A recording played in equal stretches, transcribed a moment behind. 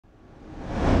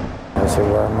said,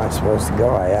 where am I supposed to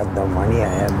go? I have no money, I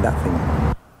have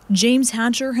nothing. James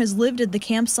Hatcher has lived at the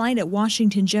campsite at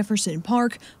Washington Jefferson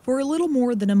Park for a little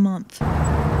more than a month.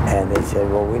 And they said,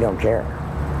 well, we don't care.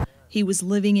 He was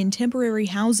living in temporary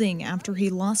housing after he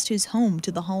lost his home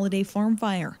to the holiday farm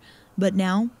fire. But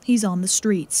now he's on the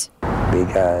streets.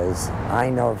 Because I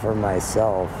know for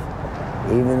myself,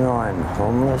 even though I'm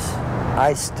homeless,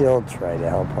 I still try to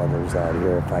help others out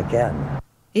here if I can.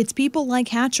 It's people like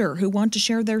Hatcher who want to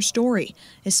share their story,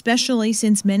 especially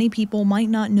since many people might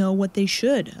not know what they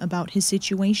should about his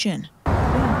situation.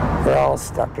 We're all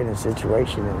stuck in a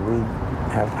situation that we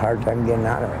have a hard time getting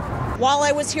out of. While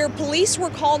I was here, police were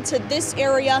called to this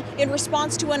area in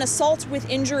response to an assault with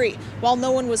injury. While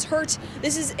no one was hurt,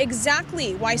 this is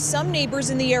exactly why some neighbors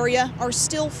in the area are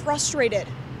still frustrated.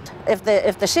 If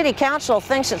the city council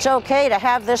thinks it's okay to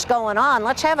have this going on,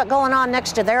 let's have it going on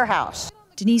next to their house.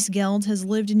 Denise Geld has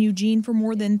lived in Eugene for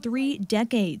more than 3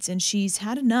 decades, and she's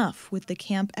had enough with the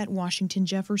camp at Washington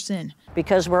Jefferson.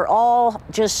 Because we're all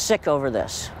just sick over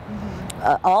this.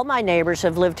 All my neighbors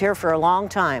have lived here for a long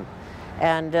time,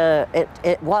 and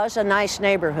it was a nice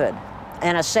neighborhood,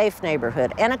 and a safe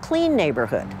neighborhood, and a clean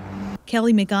neighborhood.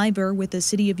 Kelly McIver with the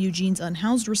City of Eugene's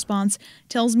Unhoused Response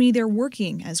tells me they're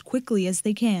working as quickly as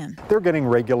they can. They're getting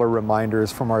regular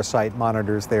reminders from our site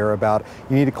monitors there about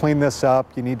you need to clean this up,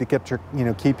 you need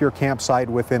to keep your campsite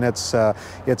within its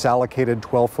allocated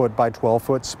 12-foot by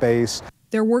 12-foot space.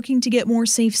 They're working to get more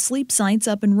safe sleep sites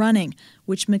up and running,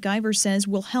 which McIver says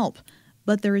will help,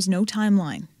 but there is no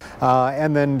timeline.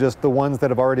 And then just the ones that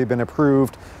have already been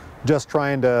approved, just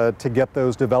trying to get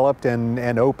those developed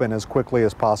and open as quickly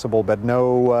as possible, but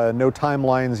no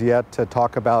timelines yet to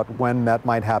talk about when that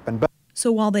might happen.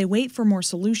 So while they wait for more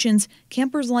solutions,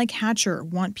 campers like Hatcher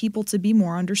want people to be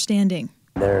more understanding.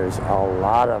 There's a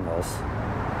lot of us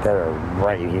that are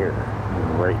right here,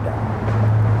 right now,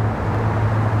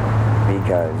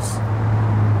 because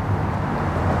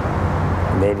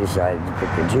they decided to pick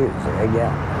and choose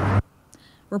again.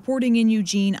 Reporting in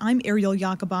Eugene, I'm Ariel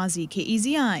Yakabazi,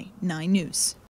 KEZI 9 News.